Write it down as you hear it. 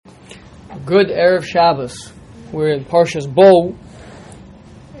Good Erev Shabbos. We're in Parshas Bo,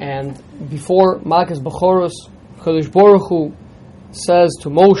 and before Makas Bechoros, Chodesh Baruch Hu says to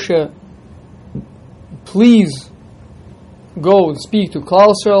Moshe, please go and speak to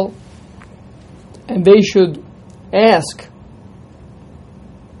Klal Yisrael, and they should ask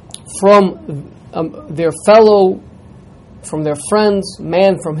from their fellow, from their friends,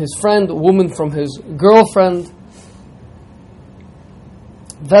 man from his friend, woman from his girlfriend,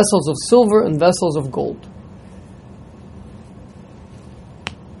 vessels of silver and vessels of gold.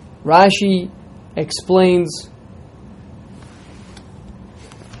 Rashi explains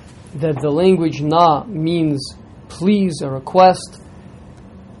that the language na means please, a request,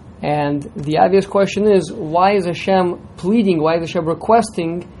 and the obvious question is, why is Hashem pleading, why is Hashem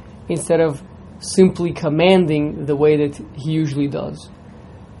requesting instead of simply commanding the way that He usually does?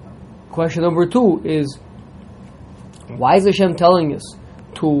 Question number 2 is, why is Hashem telling us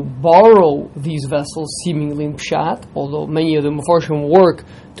to borrow these vessels, seemingly in Pshat, although many of the Mefarshim work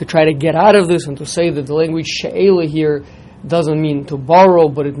to try to get out of this and to say that the language She'ela here doesn't mean to borrow,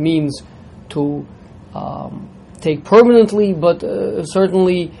 but it means to take permanently, but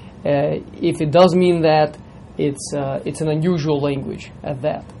certainly if it does mean that, it's an unusual language at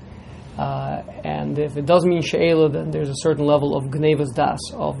that. And if it does mean She'ela, then there's a certain level of Gnevas Das,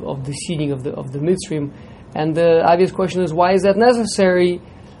 of the seeding of the Mitzrim. And the obvious question is, why is that necessary?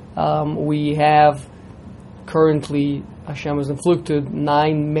 We have currently, Hashem has inflicted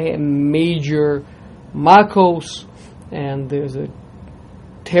 9 major makos, and there's a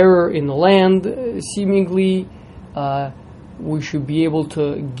terror in the land. Seemingly, we should be able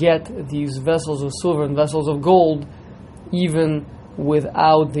to get these vessels of silver and vessels of gold even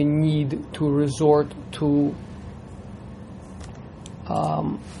without the need to resort to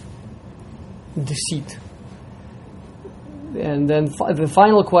deceit. And then the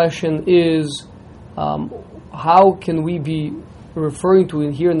final question is, how can we be referring to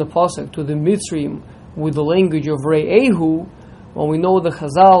it here in the Pasuk, to the Mitzrim, with the language of Re'ehu, when we know the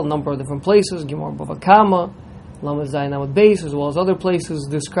Chazal, a number of different places, Gemara Bava Kama, Lamed Zayin Amud Beis, as well as other places,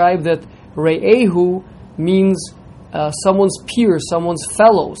 describe that Re'ehu means someone's peer, someone's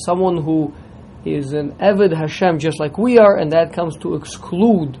fellow, someone who is an Eved Hashem just like we are, and that comes to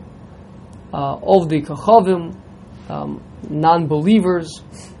exclude of the Kachavim, non-believers.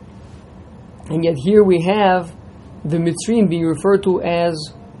 And yet here we have the Mitzrim being referred to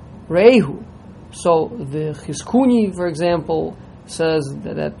as Re'ehu. So the Chizkuni, for example, says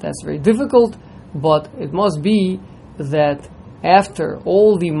that that's very difficult, but it must be that after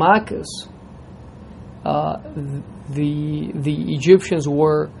all the Makas, the Egyptians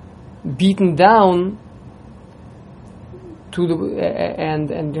were beaten down to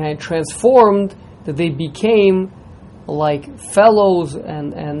and transformed, that they became like fellows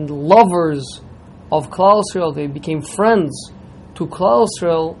and lovers of Klal Yisrael. They became friends to Klal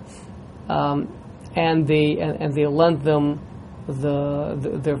Yisrael, and they lent them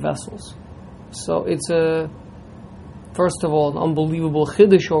their vessels. So it's first of all an unbelievable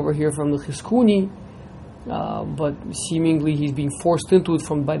chiddush over here from the Chizkuni, but seemingly he's being forced into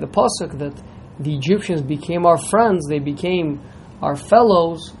it by the pasuk that the Egyptians became our friends, they became our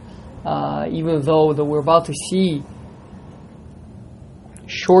fellows, even though that we're about to see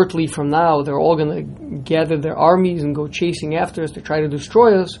shortly from now they're all going to gather their armies and go chasing after us to try to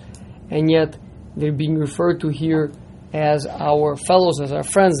destroy us, and yet they're being referred to here as our fellows, as our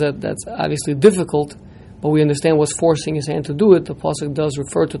friends. That's obviously difficult, but we understand what's forcing his hand to do it. The pasuk does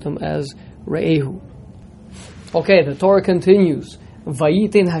refer to them as Re'ehu. Okay, the Torah continues.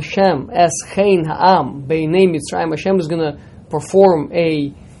 Vayitin Hashem eschein ha'am beinei Mitzrayim. Hashem is going to perform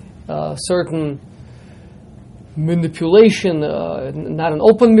a certain manipulation, not an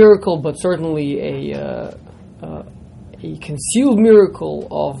open miracle, but certainly a concealed miracle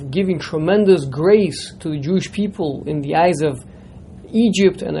of giving tremendous grace to the Jewish people in the eyes of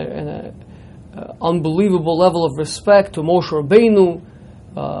Egypt, and an unbelievable level of respect to Moshe Rabbeinu,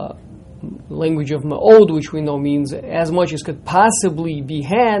 language of Ma'od, which we know means as much as could possibly be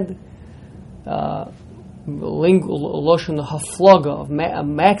had, Loshen Haflaga, of a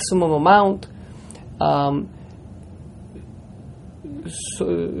maximum amount,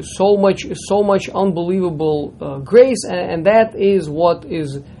 so much unbelievable grace, and that is what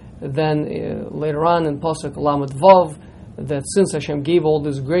is then later on in Pasuk Lamed Vav, that since Hashem gave all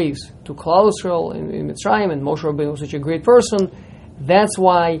this grace to Klal Yisrael in Mitzrayim, and Moshe Rabbeinu was such a great person, that's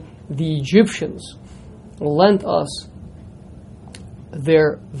why the Egyptians lent us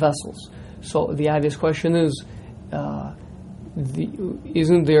their vessels. So the obvious question is,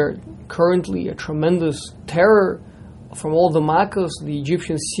 isn't there currently a tremendous terror from all the Makos, the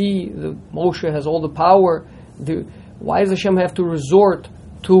Egyptians see the Moshe has all the power. Why does Hashem have to resort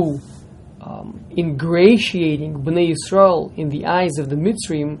to ingratiating Bnei Yisrael in the eyes of the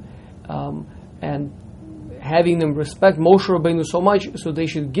Mitzrim and having them respect Moshe Rabbeinu so much, so they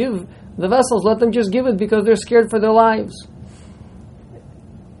should give the vessels? Let them just give it because they're scared for their lives.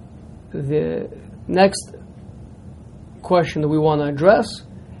 The next question that we want to address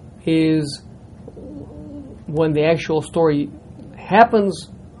is when the actual story happens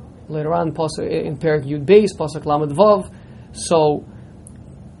later on in Perek Yud Beis, Pasuk Lamed Vav. So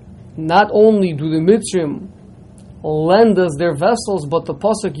not only do the Mitzrim lend us their vessels, but the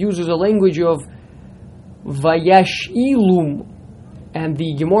Pasuk uses a language of Vayashilum, and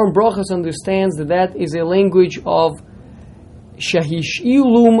the Gemara in Brachos understands that is a language of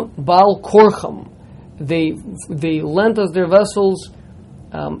Shahishilum Bal Korcham. They lent us their vessels,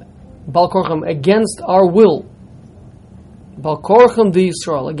 Bal Korcham, against our will. Bal Korcham the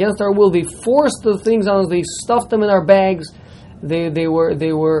Yisrael, against our will. They forced the things on us. They stuffed them in our bags. They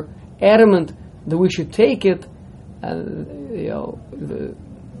were adamant that we should take it.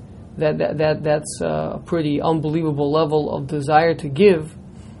 That's a pretty unbelievable level of desire to give.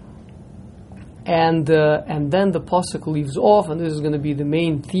 And then the pasuk leaves off, and this is going to be the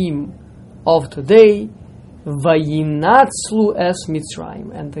main theme of today. Vayinatzlu es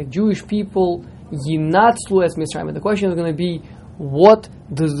Mitzrayim, and the Jewish people yinatzlu es Mitzrayim. And the question is going to be, what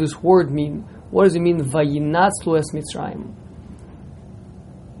does this word mean? What does it mean, Vayinatzlu es Mitzrayim?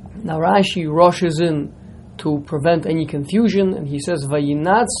 Now Rashi rushes in to prevent any confusion, and he says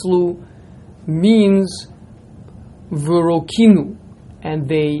Vayinatzlu means V'rokinu, and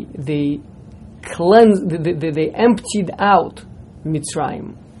they cleansed, they emptied out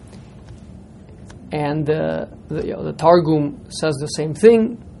Mitzrayim. And the Targum says the same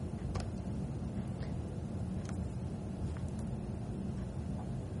thing.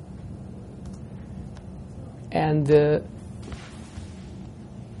 And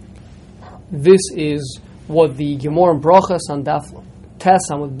this is what the Gemara in Brachos on Daf Tes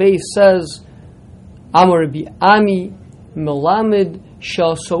Amud Beis says. Amar Rabbi Ami Melamed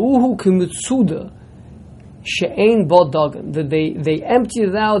Shasauhu Kimitzuda She'ein Bo Dagan. That they emptied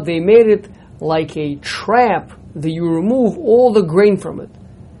it out, they made it like a trap that you remove all the grain from it.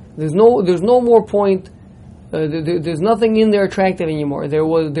 There's no more point. There's nothing in there attractive anymore. There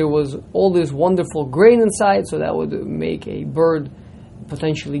was all this wonderful grain inside, so that would make a bird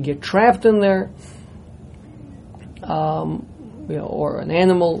potentially get trapped in there, or an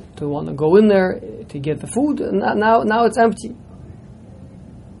animal to want to go in there to get the food. And now it's empty.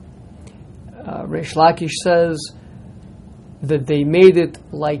 Reish Lakish says that they made it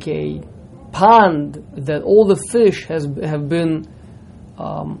like a pond that all the fish have been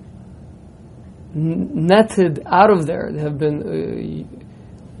netted out of there. They have been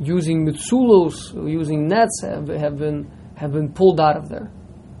using mitzulos, using nets, have been pulled out of there.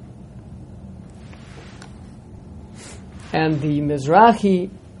 And the Mizrahi,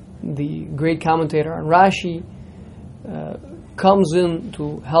 the great commentator on Rashi, comes in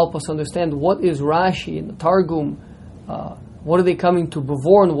to help us understand what is Rashi in the Targum. What are they coming to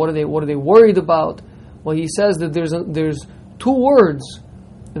bevorn? What are they worried about? Well, he says that there's two words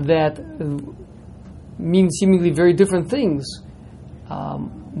that mean seemingly very different things.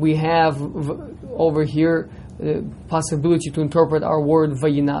 We have over here the possibility to interpret our word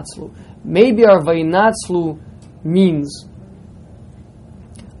vayinatzlu. Maybe our vayinatzlu means,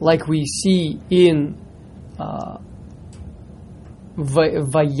 like we see in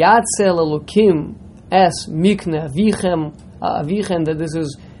Vayatzel Elokim es mikne avichem, that this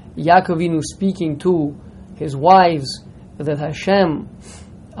is Yaakov Avinu speaking to his wives, that Hashem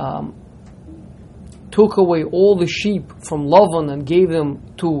took away all the sheep from Lavan and gave them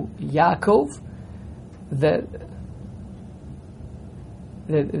to Yaakov. That's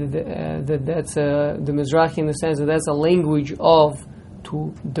the Mizrahi understands that that's a language of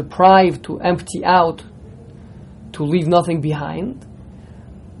to deprive, to empty out, to leave nothing behind.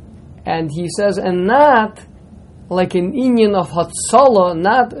 And he says, and not like an inyan of Hatzalah,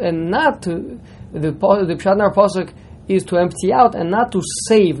 not to the Pshat Pasuk is to empty out and not to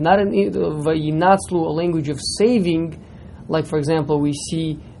save, not in Vayinatzlu, a language of saving, like for example we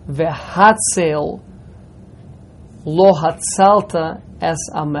see Vehatzel Lo Hatzalta Es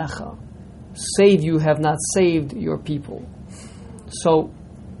Amecha, save, you have not saved your people. So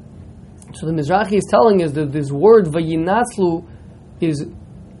the Mizrahi is telling us that this word Vayinatzlu is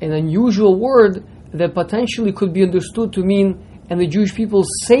an unusual word that potentially could be understood to mean, and the Jewish people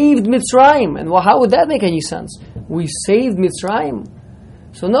saved Mitzrayim. And well, how would that make any sense? We saved Mitzrayim?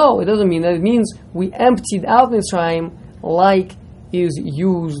 So no, it doesn't mean that. It means we emptied out Mitzrayim like is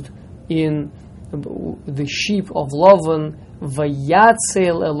used in the sheep of Lavan,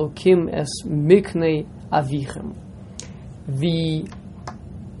 Vayatzel Elokim es miknei avichem. The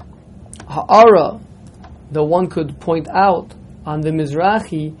ha'ara that one could point out on the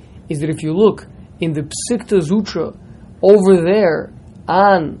Mizrahi is that if you look in the Psikta Zutra over there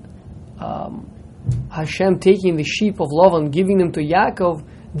on Hashem taking the sheep of Lavan, giving them to Yaakov,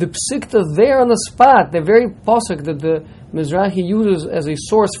 the Psikta there on the spot, the very pasuk that the Mizrahi uses as a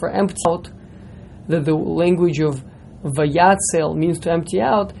source for empty out, that the language of Vayatzel means to empty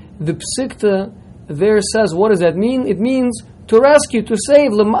out, the Psikta there says, what does that mean? It means to rescue, to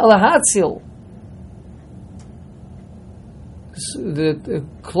save, lahatzil. The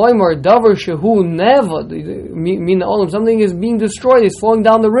kloimar davar shehu neva, mean something is being destroyed, it's falling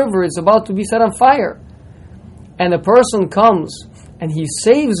down the river, it's about to be set on fire, and a person comes and he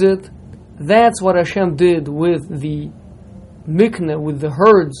saves it. That's what Hashem did with the mikneh, with the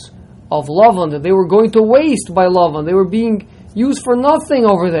herds of Lavan, that they were going to waste by Lavan. They were being used for nothing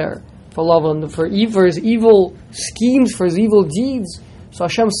over there for Lavan, for his evil schemes, for his evil deeds. So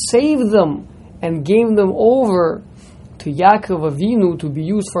Hashem saved them and gave them over to Yaakov Avinu to be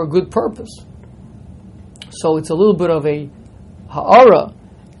used for a good purpose. So it's a little bit of a ha'ara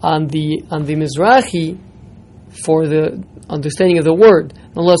on the Mizrahi for the understanding of the word,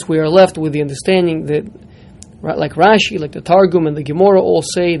 unless we are left with the understanding that, like Rashi, like the Targum and the Gemara all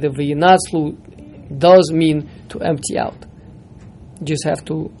say that V'yinatzlu does mean to empty out. You just have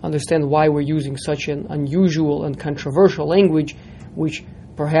to understand why we're using such an unusual and controversial language, which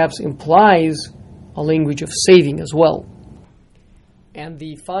perhaps implies a language of saving as well. And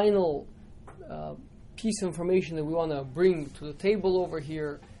the final piece of information that we want to bring to the table over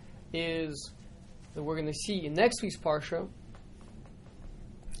here is that we're going to see in next week's Parsha,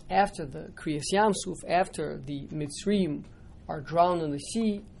 after the Kriyas Yamsuf, after the Mitzrim are drowned in the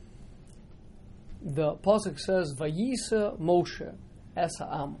sea, the Pasuk says, Vayisa Moshe es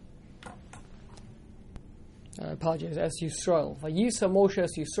ha'am. I apologize, es Yisrael. Vayisa Moshe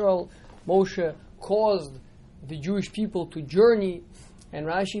es Yisrael. Moshe caused the Jewish people to journey, and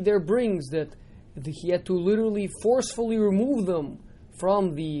Rashi there brings that he had to literally forcefully remove them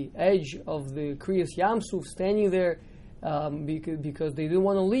from the edge of the Kriyas Yamsuf, standing there because they didn't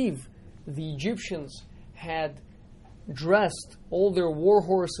want to leave. The Egyptians had dressed all their war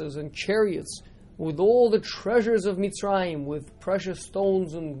horses and chariots with all the treasures of Mitzrayim, with precious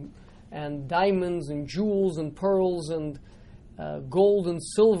stones and diamonds and jewels and pearls and gold and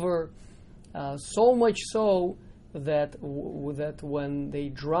silver, so much so that when they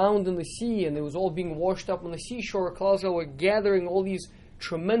drowned in the sea and it was all being washed up on the seashore, Klal Yisrael were gathering all these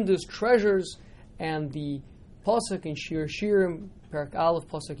tremendous treasures, and the Pasuk in Shir Shirim, Perak Aleph,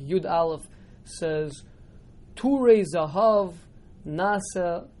 Pasuk Yud Aleph, says, Turei Zahav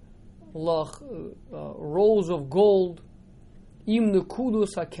Nasa Lach, rolls of gold, Im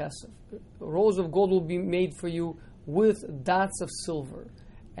Nekudus HaKesef, rolls of gold will be made for you with dots of silver.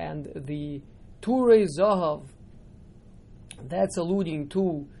 And the Turei Zahav, that's alluding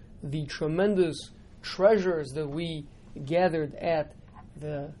to the tremendous treasures that we gathered at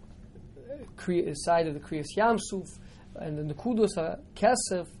the side of the Kriyas Yamsuf, and the Nekudos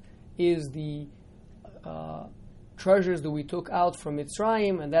HaKesef is the treasures that we took out from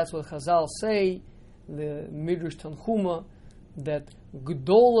Mitzrayim, and that's what Chazal say, the Midrash Tanchuma, that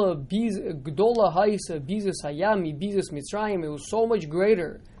Gdola Haisa Bizes Hayami Bizes Mitzrayim, it was so much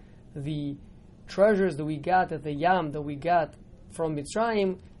greater, the treasures that we got at the Yam, that we got from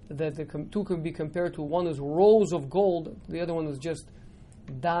Mitzrayim, that the two can be compared to. One is rows of gold, the other one is just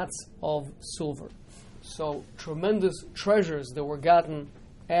dots of silver. So tremendous treasures that were gotten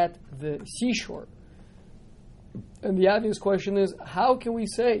at the seashore. And the obvious question is, how can we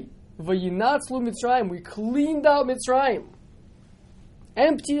say Vayinatzlu Mitzrayim? We cleaned out Mitzrayim,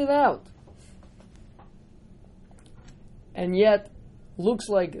 emptied it out, and yet looks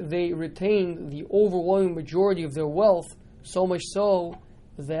like they retained the overwhelming majority of their wealth, so much so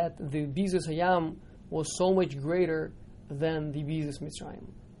that the Bizes Hayam was so much greater than the Bizes Mitzrayim.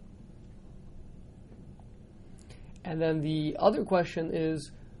 And then the other question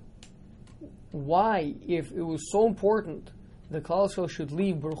is, why, if it was so important, the Klal Yisrael should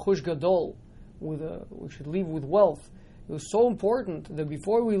leave B'Rechush Gadol, we should leave with wealth. It was so important that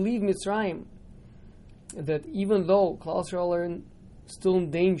before we leave Mitzrayim, that even though Klal Yisrael are still in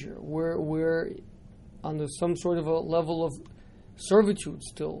danger, we're under some sort of a level of servitude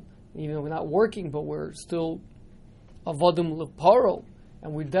still, even though we're not working, but we're still avodim leparo,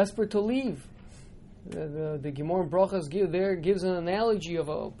 and we're desperate to leave. The Gemara in Brachas gives an analogy of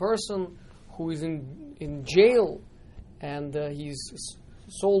a person who is in jail, and he's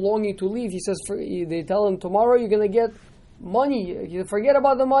so longing to leave. He says, they tell him, tomorrow you're going to get money. You forget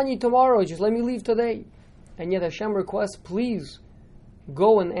about the money tomorrow. Just let me leave today. And yet Hashem requests, please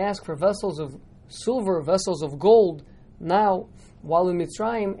go and ask for vessels of silver, vessels of gold now while in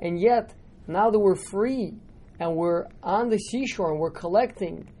Mitzrayim. And yet, now that we're free and we're on the seashore and we're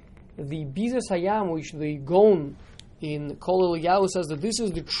collecting the Bizas Hayam, which the Gon in Kol Eliyahu says that this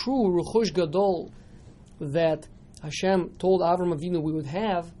is the true Ruchush Gadol that Hashem told Avram Avinu we would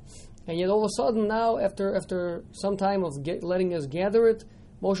have, and yet all of a sudden now, after some time of letting us gather it,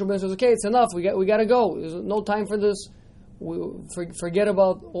 Moshe Rabbeinu says, "Okay, it's enough. We got to go. There's no time for this. Forget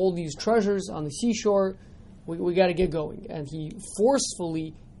about all these treasures on the seashore. We got to get going." And he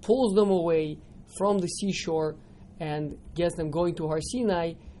forcefully pulls them away from the seashore and gets them going to Har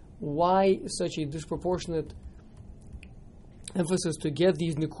Sinai. Why such a disproportionate emphasis to get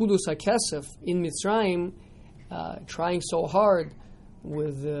these Nekudus HaKesef in Mitzrayim? Trying so hard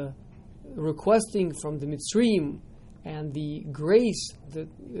with requesting from the Mitzrayim and the grace, the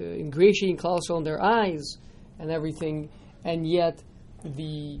ingratiating Klal Yisrael in their eyes and everything, and yet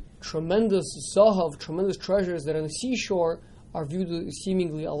the tremendous Zahav, tremendous treasures that are on the seashore are viewed with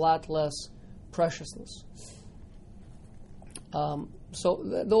seemingly a lot less preciousness.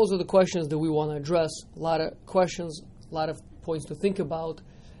 Those are the questions that we want to address. A lot of questions, a lot of points to think about.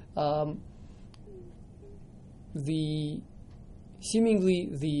 The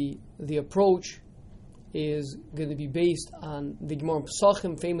approach is going to be based on the Gemara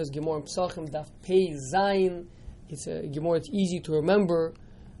Pesachim, famous Gemara Pesachim, Daf Pei Zayin. It's a Gemara that's easy to remember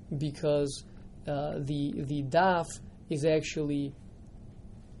because the Daf is actually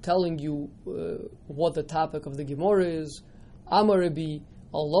telling you what the topic of the Gemara is. Amar Rabbi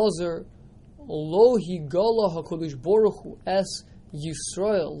Elazar, Lo higala HaKadosh Baruch Hu es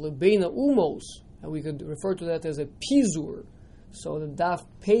Yisrael lebeina umos. And we could refer to that as a pizur. So the Daf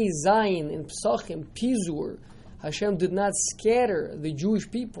Pei Zayin in Pesachim, pizur. Hashem did not scatter the Jewish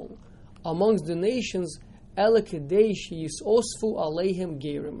people amongst the nations, Ela kedei sheyisosfu aleihim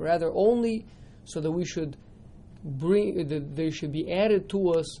gerim. Rather, only so that we should that there should be added to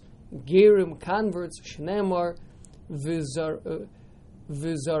us gerim, converts, shneimar v'zaraseha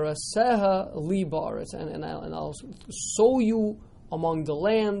libaretz, and I'll sow you among the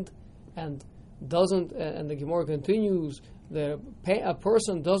land. And the Gemara continues that a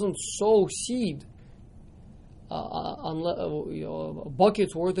person doesn't sow seed, a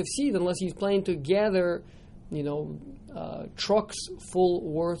bucket's worth of seed, unless he's planning to gather, trucks full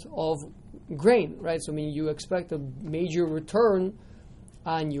worth of grain, right? So, you expect a major return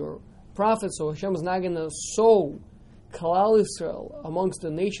on your profit. So Hashem is not going to sow Klal Yisrael amongst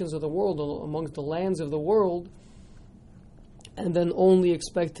the nations of the world, amongst the lands of the world, and then only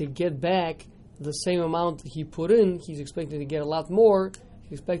expect to get back the same amount that he put in. He's expecting to get a lot more.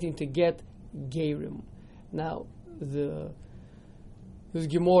 He's expecting to get Gerim. Now, this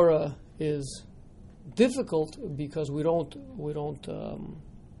Gemara is difficult because we don't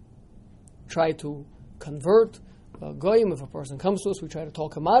try to convert Goyim. If a person comes to us, we try to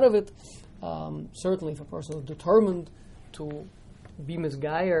talk him out of it. Certainly, if a person is determined to be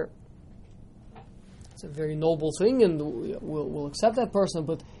misgayer, it's a very noble thing, and we'll accept that person.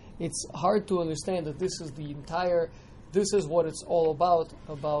 But it's hard to understand that this is what it's all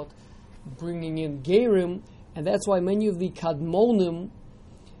about bringing in Gerim, and that's why many of the Kadmonim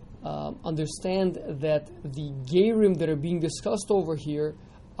understand that the Gerim that are being discussed over here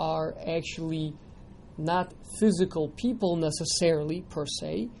are actually not physical people necessarily, per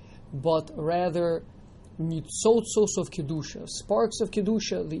se, but rather nitzotzos of Kedusha, sparks of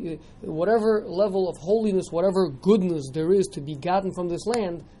Kedusha, whatever level of holiness, whatever goodness there is to be gotten from this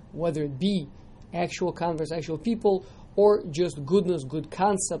land, whether it be actual converts, actual people, or just goodness, good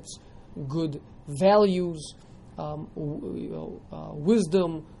concepts, good values,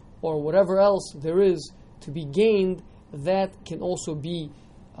 wisdom, or whatever else there is to be gained, that can also be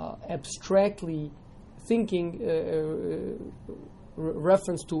abstractly thinking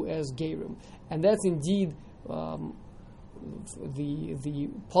reference to as Gerim. And that's indeed the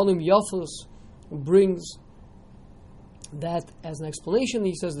Ponim Yafos brings that as an explanation.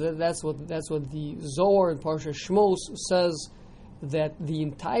 He says that that's what the Zohar in Parsha Shmos says, that the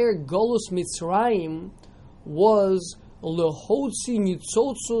entire Golus Mitzrayim was lehotzi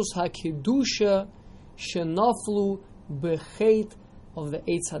nitzotzos hakedusha shenaflu bechet of the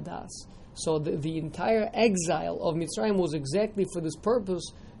Eitz Hadas. So the entire exile of Mitzrayim was exactly for this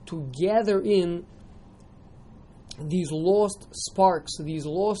purpose, to gather in these lost sparks, these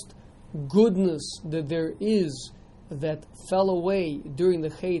lost goodness that there is that fell away during the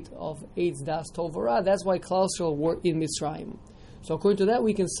height of Eitz Das Tov V'Ra. That's why Klal Yisrael were in Mitzrayim. So according to that,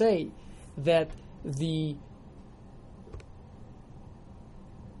 we can say that the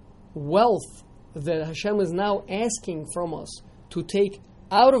wealth that Hashem is now asking from us to take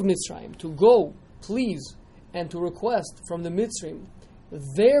out of Mitzrayim, to go, please, and to request from the Mitzrayim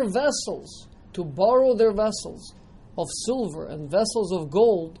their vessels, to borrow their vessels of silver and vessels of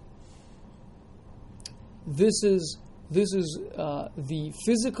gold. This is the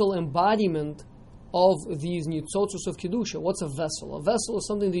physical embodiment of these nitzotzos of kedusha. What's a vessel? A vessel is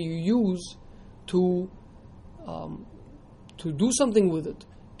something that you use to do something with it,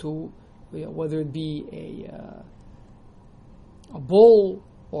 whether it be a bowl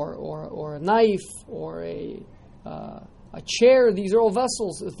or a knife or a chair. These are all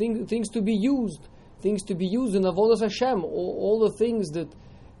vessels, things to be used in Avodas Hashem. All the things that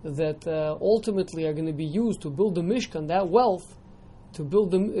ultimately are going to be used to build the Mishkan. That wealth to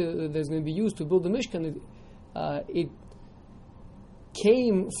build that's going to be used to build the Mishkan. It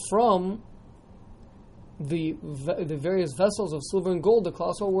came from the various vessels of silver and gold that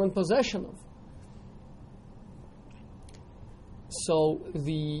Klal Yisrael were in possession of. So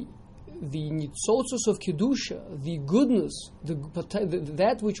the nitzotzos of kedusha, the goodness,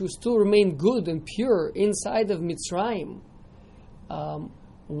 that which will still remain good and pure inside of Mitzrayim,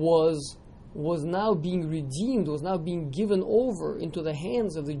 was now being redeemed, was now being given over into the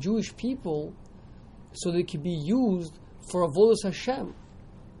hands of the Jewish people, so that it could be used for Avodas Hashem.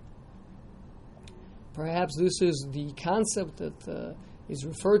 Perhaps this is the concept that is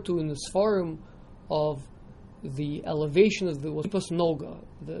referred to in the Sfarim of the elevation of the Klipas Noga,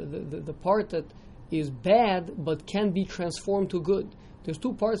 the part that is bad but can be transformed to good. There's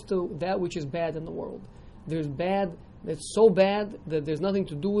two parts to that which is bad in the world. There's bad that's so bad that there's nothing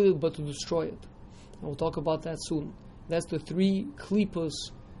to do with it but to destroy it. And we'll talk about that soon. That's the three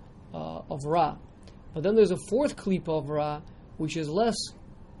Klipas of Ra. But then there's a fourth Klipa of Ra, which is less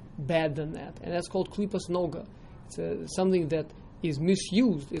bad than that, and that's called Klipas Noga. It's something that is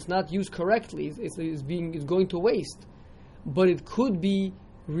misused. It's not used correctly. It's going to waste, but it could be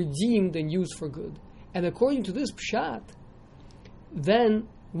redeemed and used for good. And according to this pshat, then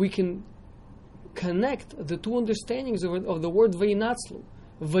we can connect the two understandings of the word vayinatzlu.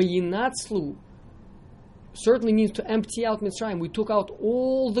 Vayinatzlu certainly means to empty out Mitzrayim. We took out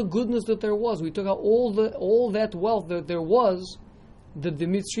all the goodness that there was. We took out all that wealth that there was that the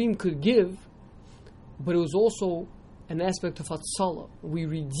Mitzrayim could give, but it was also an aspect of Hatzalah. We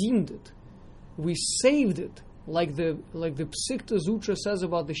redeemed it. We saved it, like the Psikta Zutra says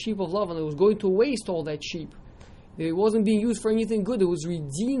about the sheep of Lavan. It was going to waste all that sheep. It wasn't being used for anything good. It was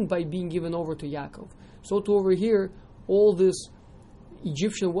redeemed by being given over to Yaakov. So to over here, all this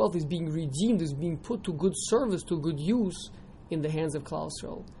Egyptian wealth is being redeemed, is being put to good service, to good use in the hands of Klal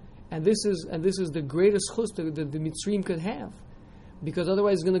Yisrael. And this is the greatest chus that the Mitzrayim could have, because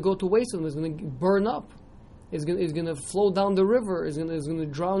otherwise it's going to go to waste. It's going to burn up. It's going to flow down the river. It's going to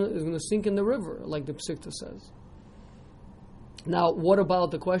drown. It's going to sink in the river, like the Psikta says. Now, what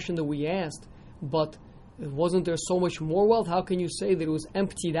about the question that we asked? But wasn't there so much more wealth? How can you say that it was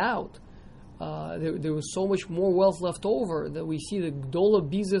emptied out? There was so much more wealth left over that we see the Gdola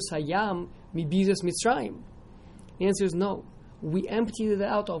Bizas Hayam Mi Bizas Mitzrayim. The answer is no. We emptied it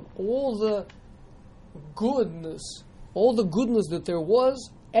out of all the goodness that there was.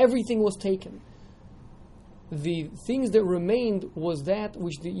 Everything was taken. The things that remained was that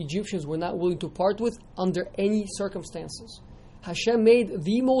which the Egyptians were not willing to part with under any circumstances. Hashem made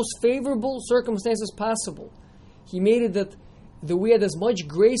the most favorable circumstances possible. He made it that we had as much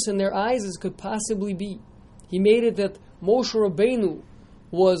grace in their eyes as could possibly be. He made it that Moshe Rabbeinu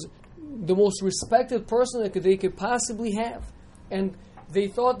was the most respected person that they could possibly have. And they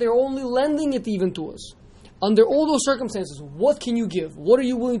thought they're only lending it even to us. Under all those circumstances, what can you give? What are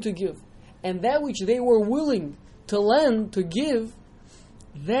you willing to give? And that which they were willing to lend, to give,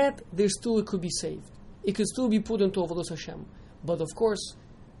 that it could be saved. It could still be put into Avodas Hashem. But of course,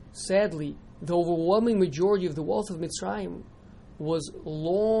 sadly, the overwhelming majority of the wealth of Mitzrayim was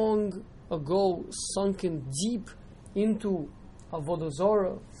long ago sunken deep into Avodah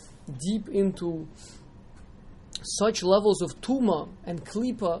Zarah, deep into such levels of Tuma and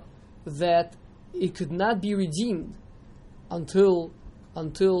Klipa that it could not be redeemed until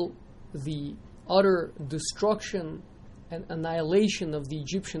the utter destruction and annihilation of the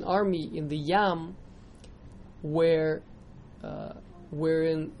Egyptian army in the Yam, wherein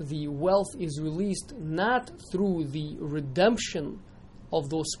the wealth is released not through the redemption of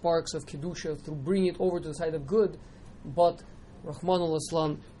those sparks of Kedusha, through bringing it over to the side of good, but, Rahman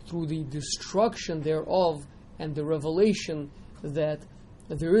al-Aslan, through the destruction thereof and the revelation that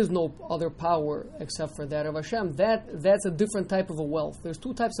there is no other power except for that of Hashem, that's a different type of a wealth. There's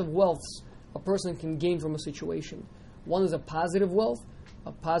two types of wealths a person can gain from a situation. One is a positive wealth,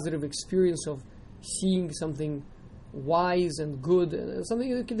 a positive experience of seeing something wise and good,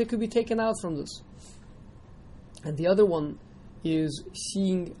 something that could be taken out from this. And the other one is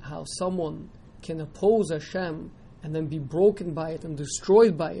seeing how someone can oppose Hashem and then be broken by it and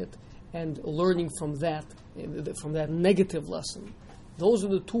destroyed by it, and learning from that negative lesson. Those are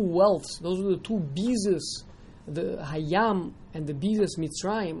the two wealths, those are the two bizes, the Hayam and the bizes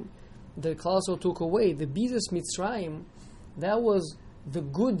Mitzrayim, that Klal Yisrael took away. The bizes Mitzrayim, that was the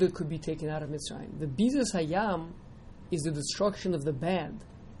good that could be taken out of Mitzrayim. The bizes Hayam is the destruction of the bad,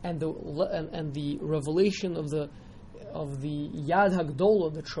 and the revelation of the Yad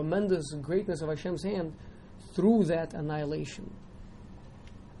HaGdolah, the tremendous greatness of Hashem's hand, through that annihilation.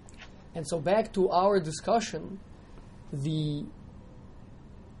 And so back to our discussion, the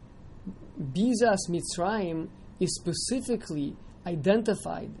Bizas Mitzrayim is specifically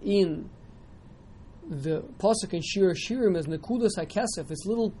identified in the Pasuk in Shir Shirim as Nekudas HaKesef. It's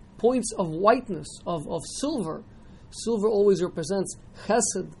little points of whiteness, of silver. Silver always represents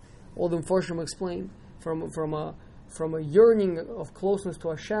Chesed. All the Mepharshim explain from a yearning of closeness to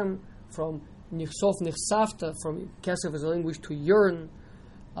Hashem, from Nichsof Nichsafta, from Kesef is a language to yearn,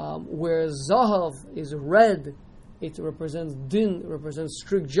 whereas Zahav is red, it represents Din, represents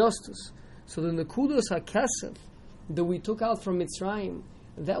strict justice. So the Nekudas HaKesef that we took out from Mitzrayim,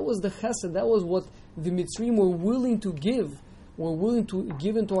 that was the Chesed, that was what the Mitzrayim were willing to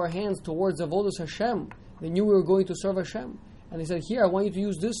give into our hands towards Avodas Hashem. They knew we were going to serve Hashem. And they said, here, I want you to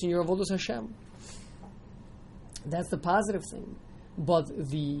use this in your Avodas Hashem. That's the positive thing. But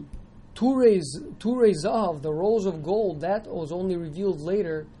the Turei Zahav, the rolls of gold, that was only revealed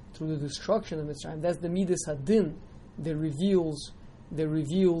later through the destruction of Mitzrayim. That's the Midas Hadin that reveals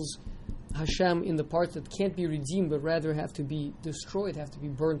Hashem in the parts that can't be redeemed, but rather have to be destroyed, have to be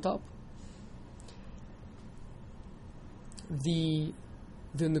burnt up. The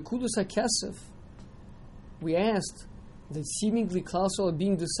Nekudas HaKesef, we asked that seemingly Klal Yisrael are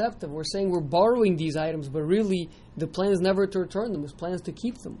being deceptive. We're saying we're borrowing these items, but really the plan is never to return them. The plan is to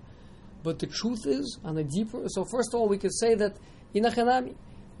keep them. But the truth is, on a deeper... So first of all, we could say that Inachanami,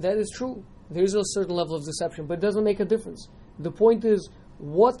 that is true. There is a certain level of deception, but it doesn't make a difference. The point is,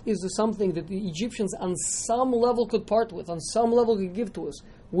 what is something that the Egyptians on some level could part with, on some level could give to us,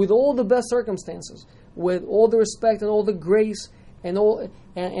 with all the best circumstances, with all the respect and all the grace,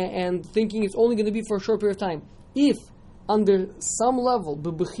 and thinking it's only going to be for a short period of time. If under some level,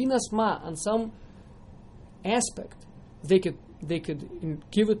 bebechinas ma, on some aspect, they could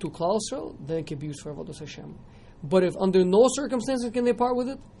give it to Klal Yisrael, then it could be used for Avodas Hashem. But if under no circumstances can they part with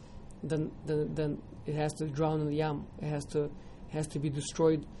it, then it has to drown in the Yam. It has to be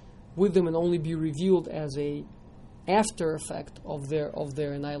destroyed with them and only be revealed as a after effect of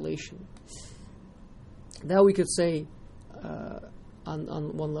their annihilation. That we could say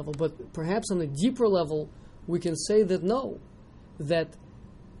on one level, but perhaps on a deeper level, we can say that no, that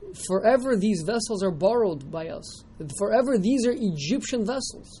forever these vessels are borrowed by us. That forever these are Egyptian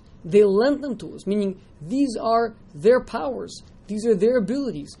vessels. They lent them to us, meaning these are their powers, these are their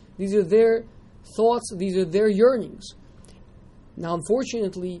abilities, these are their thoughts, these are their yearnings. Now,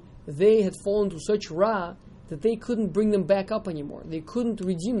 unfortunately, they had fallen to such ra that they couldn't bring them back up anymore. They couldn't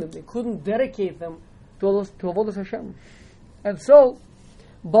redeem them. They couldn't dedicate them to Avodas Hashem. And so,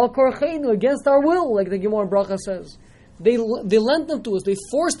 Bal Korcheinu, against our will, like the Gemara Bracha says, they lent them to us. They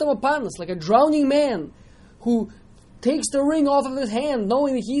forced them upon us, like a drowning man who takes the ring off of his hand,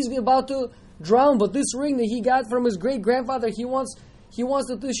 knowing that he's about to drown. But this ring that he got from his great grandfather, he wants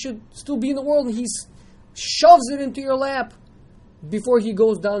that this should still be in the world, and he shoves it into your lap before he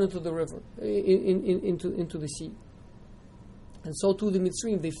goes down into the river, into the sea. And so too the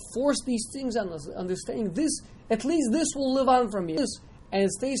Mitzrayim, they force these things on us, understanding this, at least this will live on from here, and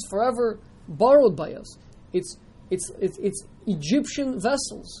it stays forever borrowed by us. It's Egyptian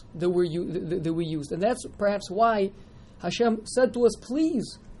vessels that we used, and that's perhaps why Hashem said to us,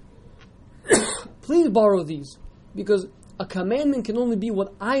 please borrow these, because a commandment can only be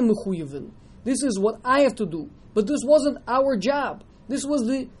what I'm mechuyev in. This is what I have to do. But this wasn't our job. These were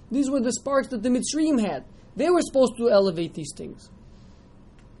the sparks that the Mitzrayim had. They were supposed to elevate these things.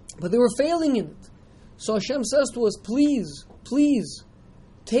 But they were failing in it. So Hashem says to us, please,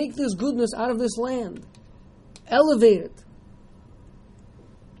 take this goodness out of this land. Elevate it.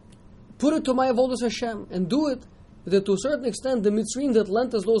 Put it to my Avodas Hashem. And do it that to a certain extent the Mitzrayim that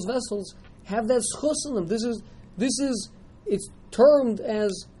lent us those vessels have that schus in them. It's termed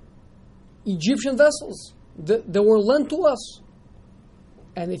as Egyptian vessels. that were lent to us.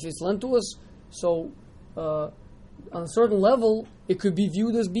 And if it's lent to us, so on a certain level, it could be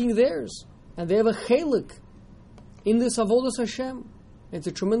viewed as being theirs. And they have a chelik in this avodas Hashem. It's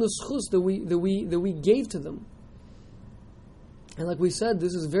a tremendous chus that we gave to them. And like we said,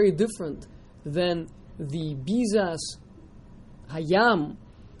 this is very different than the bizas hayam,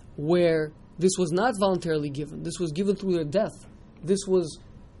 where this was not voluntarily given. This was given through their death. This was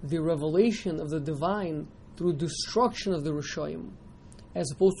the revelation of the divine through destruction of the Rishayim, as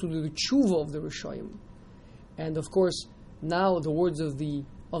opposed to the tshuva of the Rishayim. And of course, now the words of the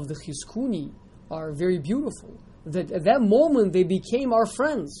Chizkuni are very beautiful. That at that moment they became our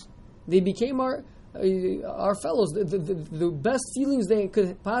friends. They became our fellows. The best feelings they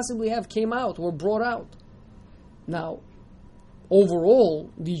could possibly have came out, were brought out. Now, overall,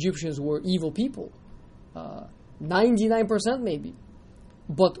 the Egyptians were evil people. 99% maybe.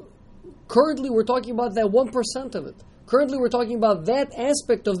 But currently we're talking about that 1% of it. Currently we're talking about that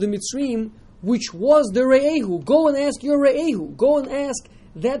aspect of the Mitzrayim, which was the Re'ehu. Go and ask your Re'ehu. Go and ask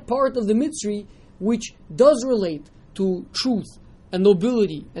that part of the Mitzri which does relate to truth and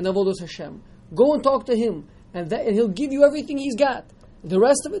nobility and avodas Hashem. Go and talk to him, and he'll give you everything he's got. The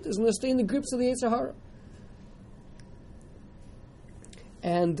rest of it is going to stay in the grips of the Yetzer Hara.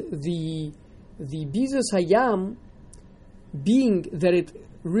 And the Bizas Hayam, being that it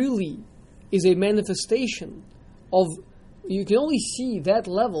really is a manifestation of, you can only see that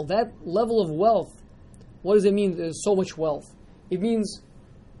level of wealth. What does it mean there's so much wealth? It means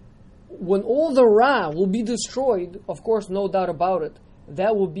when all the Ra will be destroyed, of course, no doubt about it,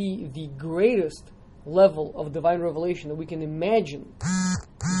 that will be the greatest level of divine revelation that we can imagine.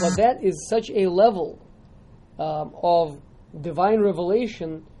 But that is such a level of divine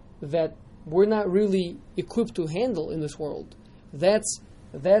revelation that we're not really equipped to handle in this world. That's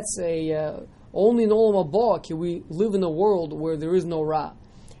a only in Olam Haba can we live in a world where there is no Ra.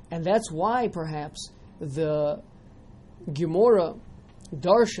 And that's why perhaps the Gemara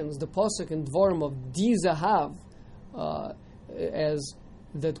darshans, the pasuk and dvarim of Di Zahav, as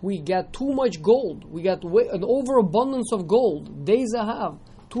that we got too much gold, we got an overabundance of gold, Di Zahav,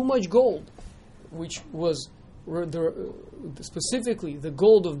 too much gold, which was specifically the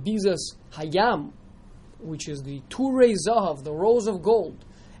gold of Bizas Hayam, which is the Turei Zahav, the rows of gold.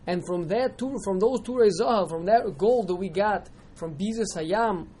 And from those Turei Zahav, from that gold that we got from Bizas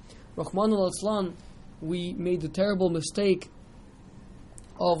Hayam, Rahman al-Aslan, we made the terrible mistake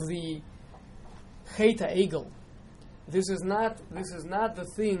of the Cheta Egel. This is not the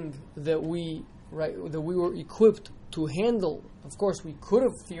thing that we were equipped to handle. Of course, we could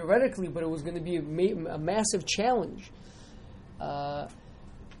have theoretically, but it was going to be a massive challenge.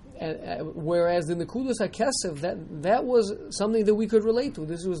 Whereas the Nekudas HaKesef, that was something that we could relate to.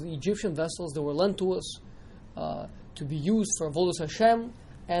 This was the Egyptian vessels that were lent to us to be used for Avodas Hashem,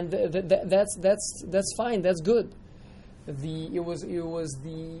 and that's fine. That's good. It was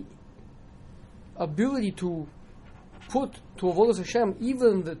the ability to put to Avodas Hashem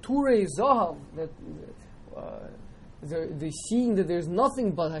even the Turei Zahav, that the seeing that there's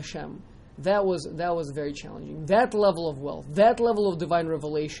nothing but Hashem. That was very challenging. That level of wealth, that level of divine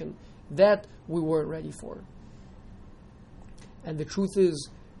revelation, that we weren't ready for. And the truth is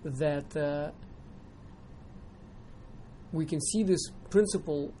that we can see this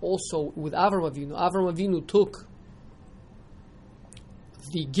principle also with Avram Avinu. Avram Avinu took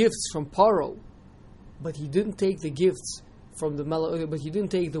the gifts from Paro, but he didn't take the gifts from but he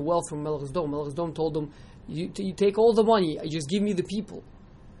didn't take the wealth from Melech Sdom. Melech Sdom told him, you take all the money, just give me the people.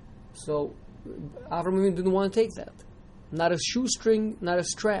 So Avram Avinu didn't want to take that. Not a shoestring, not a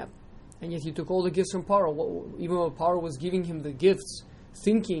strap. And yet he took all the gifts from Paro. Even though Paro was giving him the gifts,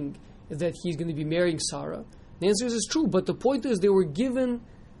 thinking that he's going to be marrying Sarah. The answer is true, but the point is they were given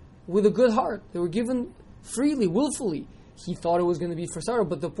with a good heart. They were given freely, willfully. He thought it was going to be for Sarah,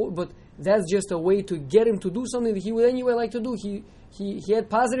 but that's just a way to get him to do something that he would anyway like to do. He had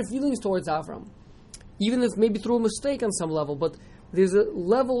positive feelings towards Avram, even if maybe through a mistake on some level, but there's a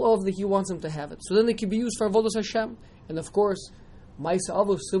level of that he wants him to have it. So then it can be used for Avodas Hashem. And of course, Ma'aseh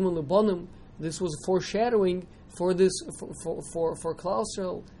Avos Siman Lebanim, this was foreshadowing for this for Klal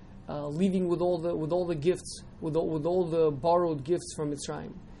Yisrael, leaving with all the gifts, with all the borrowed gifts from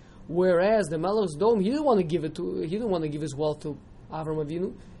Mitzrayim. Whereas the Melech Sdom, he didn't want to give his wealth to Avram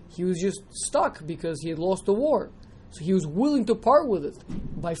Avinu. He was just stuck because he had lost the war. So he was willing to part with it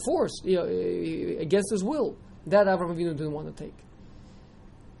by force, against his will. That Avram Avinu didn't want to take.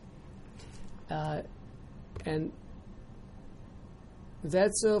 And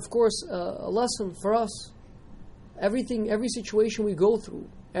that's, of course, a lesson for us. Every situation we go through,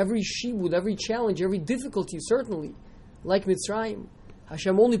 every shibud, every challenge, every difficulty, certainly, like Mitzrayim.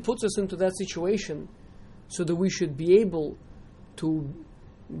 Hashem only puts us into that situation so that we should be able to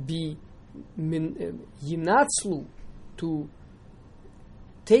be yinatzlu, to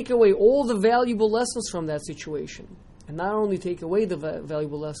take away all the valuable lessons from that situation. And not only take away the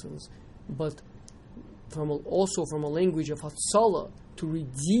valuable lessons, but also from a language of Hatzalah, to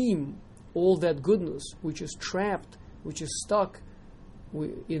redeem all that goodness which is trapped, which is stuck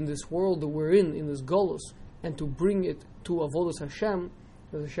in this world that we're in this Golus, and to bring it to Avodas Hashem.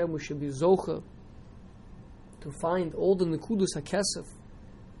 As Hashem, we should be Zocha to find all the Nekudas HaKesef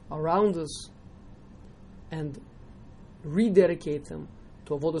around us and rededicate them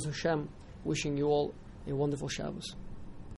to Avodas Hashem. Wishing you all a wonderful Shabbos.